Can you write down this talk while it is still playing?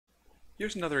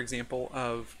Here's another example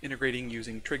of integrating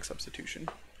using trig substitution.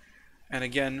 And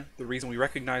again, the reason we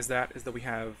recognize that is that we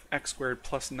have x squared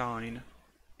plus 9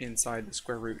 inside the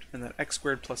square root, and that x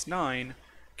squared plus 9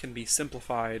 can be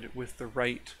simplified with the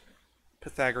right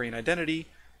Pythagorean identity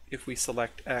if we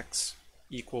select x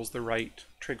equals the right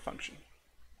trig function.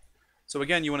 So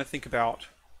again, you want to think about,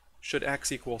 should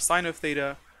x equal sine of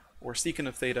theta, or secant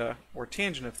of theta, or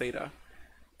tangent of theta?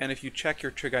 And if you check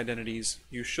your trig identities,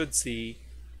 you should see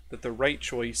that the right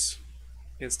choice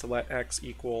is to let x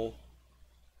equal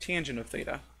tangent of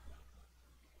theta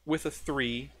with a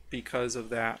 3 because of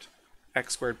that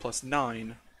x squared plus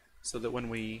 9, so that when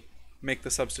we make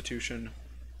the substitution,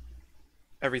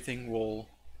 everything will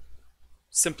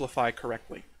simplify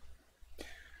correctly.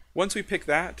 Once we pick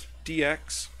that,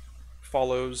 dx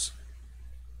follows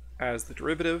as the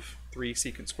derivative, 3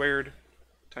 secant squared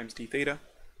times d theta.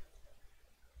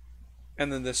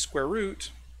 And then this square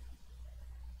root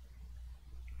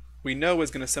we know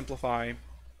is going to simplify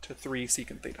to 3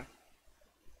 secant theta.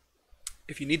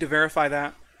 If you need to verify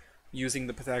that using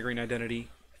the Pythagorean identity,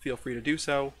 feel free to do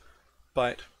so,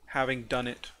 but having done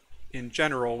it in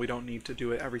general, we don't need to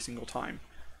do it every single time,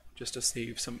 just to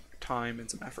save some time and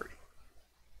some effort.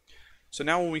 So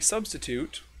now when we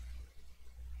substitute,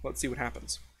 let's see what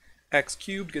happens. X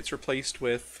cubed gets replaced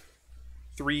with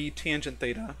 3 tangent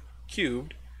theta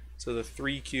cubed, so the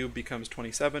 3 cubed becomes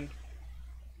 27,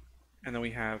 and then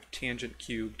we have tangent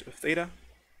cubed of theta.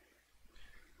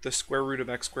 The square root of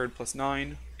x squared plus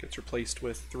 9 gets replaced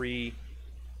with 3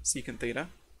 secant theta,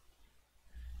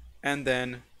 and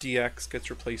then dx gets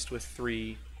replaced with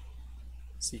 3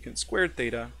 secant squared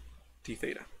theta d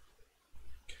theta.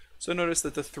 So notice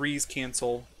that the 3's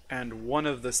cancel and one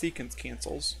of the secants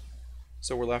cancels,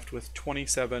 so we're left with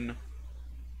 27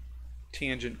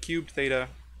 tangent cubed theta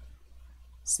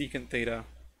secant theta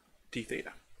d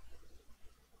theta.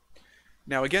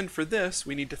 Now again, for this,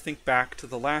 we need to think back to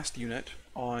the last unit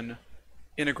on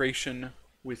integration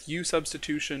with U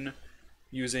substitution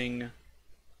using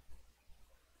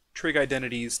trig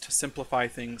identities to simplify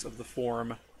things of the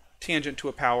form tangent to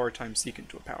a power times secant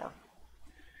to a power.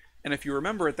 And if you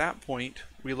remember at that point,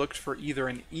 we looked for either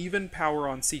an even power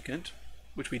on secant,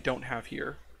 which we don't have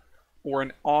here, or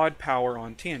an odd power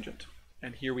on tangent.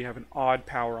 And here we have an odd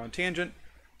power on tangent,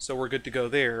 so we're good to go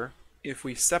there. If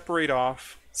we separate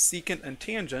off secant and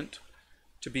tangent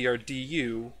to be our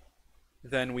du,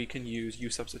 then we can use U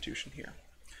substitution here.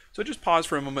 So just pause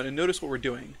for a moment and notice what we're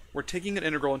doing. We're taking an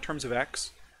integral in terms of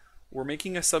x, we're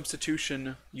making a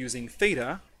substitution using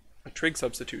theta, a trig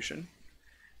substitution,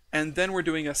 and then we're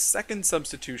doing a second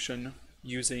substitution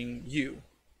using U.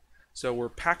 So we're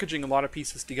packaging a lot of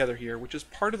pieces together here, which is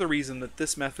part of the reason that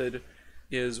this method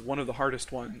is one of the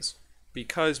hardest ones,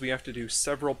 because we have to do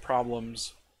several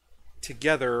problems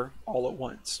together all at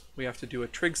once. We have to do a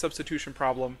trig substitution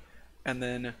problem, and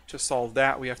then to solve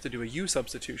that we have to do a U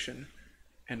substitution.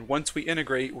 And once we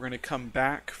integrate, we're going to come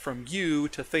back from U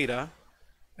to theta,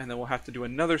 and then we'll have to do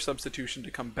another substitution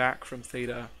to come back from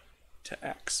theta to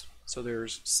x. So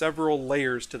there's several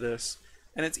layers to this,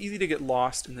 and it's easy to get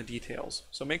lost in the details.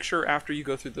 So make sure after you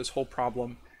go through this whole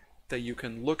problem that you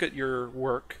can look at your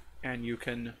work and you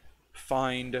can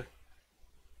find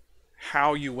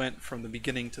how you went from the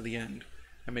beginning to the end,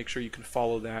 and make sure you can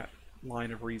follow that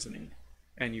line of reasoning,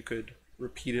 and you could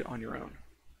repeat it on your own.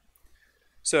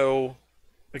 So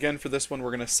again, for this one,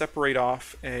 we're going to separate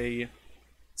off a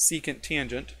secant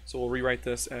tangent, so we'll rewrite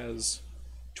this as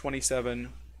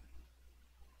 27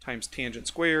 times tangent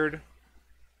squared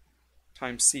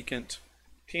times secant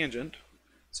tangent.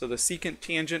 So the secant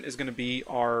tangent is going to be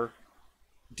our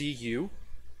du,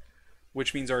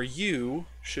 which means our u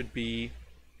should be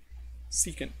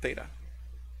secant theta.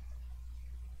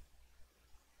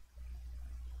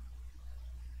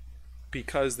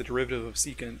 Because the derivative of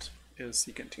secant is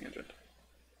secant tangent.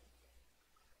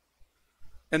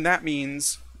 And that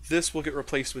means this will get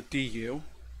replaced with du,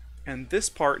 and this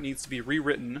part needs to be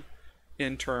rewritten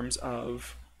in terms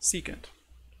of secant.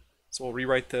 So we'll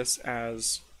rewrite this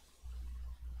as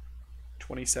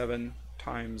 27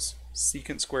 times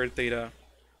secant squared theta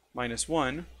minus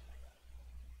 1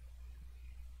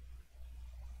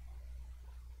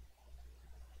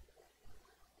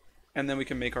 and then we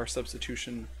can make our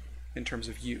substitution in terms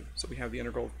of u. So we have the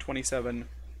integral of 27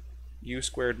 u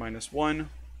squared minus 1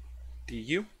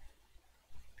 du.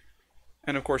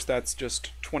 And of course that's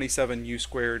just 27 u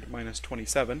squared minus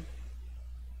 27.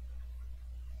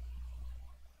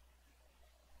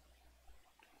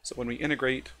 So when we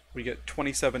integrate, we get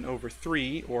 27 over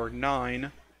 3, or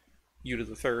 9 u to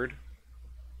the third,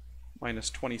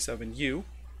 minus 27u.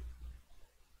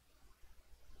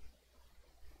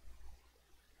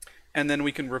 And then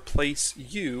we can replace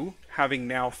u, having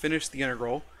now finished the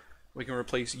integral, we can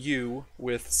replace u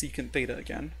with secant theta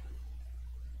again.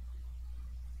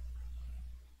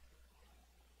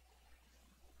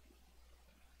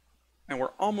 And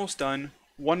we're almost done.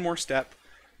 One more step.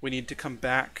 We need to come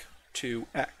back to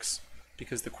x,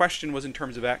 because the question was in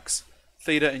terms of x.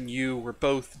 Theta and u were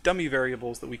both dummy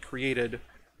variables that we created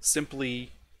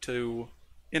simply to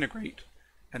integrate.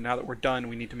 And now that we're done,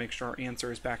 we need to make sure our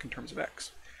answer is back in terms of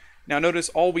x. Now notice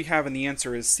all we have in the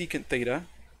answer is secant theta.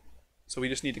 So we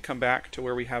just need to come back to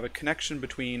where we have a connection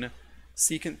between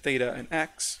secant theta and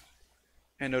x.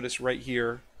 And notice right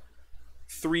here,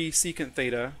 3 secant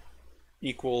theta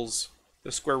equals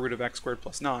the square root of x squared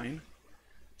plus 9.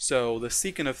 So the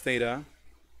secant of theta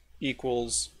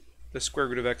equals the square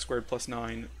root of x squared plus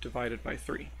 9 divided by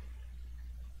 3.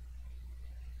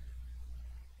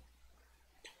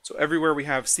 So everywhere we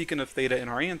have secant of theta in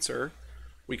our answer,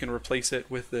 we can replace it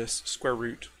with this square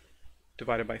root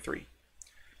divided by 3.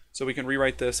 So we can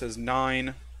rewrite this as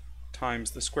 9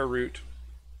 times the square root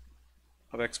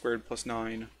of x squared plus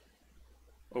 9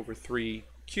 over 3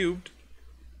 cubed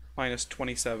minus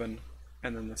 27,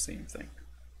 and then the same thing.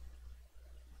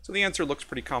 So the answer looks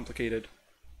pretty complicated,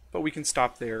 but we can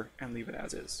stop there and leave it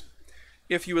as is.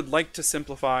 If you would like to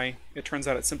simplify, it turns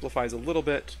out it simplifies a little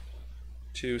bit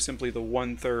to simply the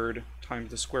 1/3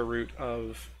 times the square root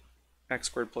of x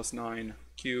squared plus 9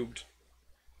 cubed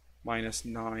minus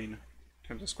 9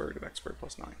 times the square root of x squared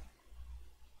plus 9.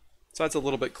 So that's a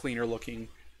little bit cleaner looking,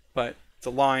 but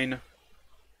the line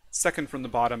second from the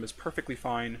bottom is perfectly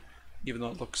fine, even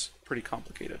though it looks pretty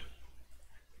complicated.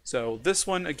 So this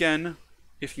one, again,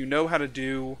 if you know how to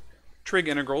do trig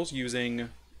integrals using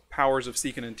powers of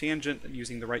secant and tangent and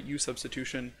using the right u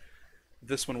substitution,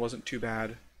 this one wasn't too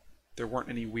bad. There weren't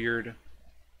any weird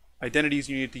identities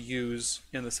you needed to use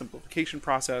in the simplification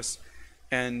process,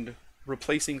 and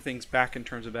replacing things back in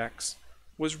terms of x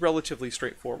was relatively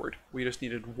straightforward. We just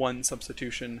needed one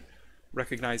substitution,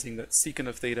 recognizing that secant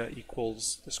of theta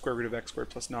equals the square root of x squared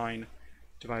plus 9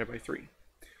 divided by 3.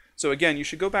 So again, you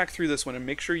should go back through this one and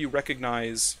make sure you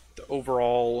recognize the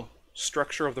overall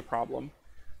structure of the problem,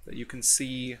 that you can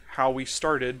see how we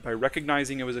started by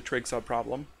recognizing it was a trig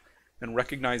subproblem and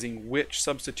recognizing which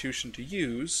substitution to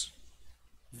use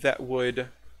that would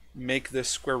make this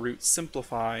square root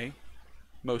simplify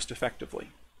most effectively.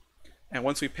 And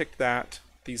once we picked that,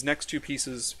 these next two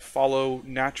pieces follow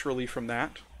naturally from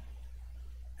that.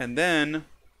 And then,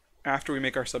 after we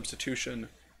make our substitution,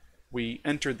 we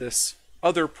enter this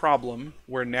other problem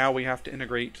where now we have to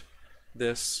integrate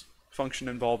this function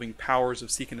involving powers of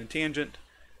secant and tangent,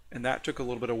 and that took a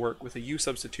little bit of work with a u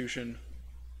substitution.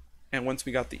 And once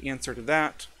we got the answer to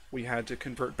that, we had to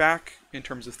convert back in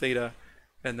terms of theta,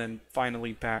 and then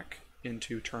finally back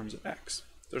into terms of x.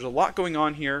 There's a lot going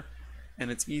on here, and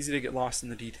it's easy to get lost in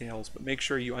the details, but make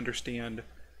sure you understand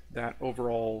that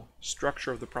overall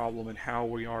structure of the problem and how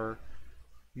we are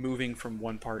moving from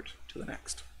one part to the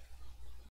next.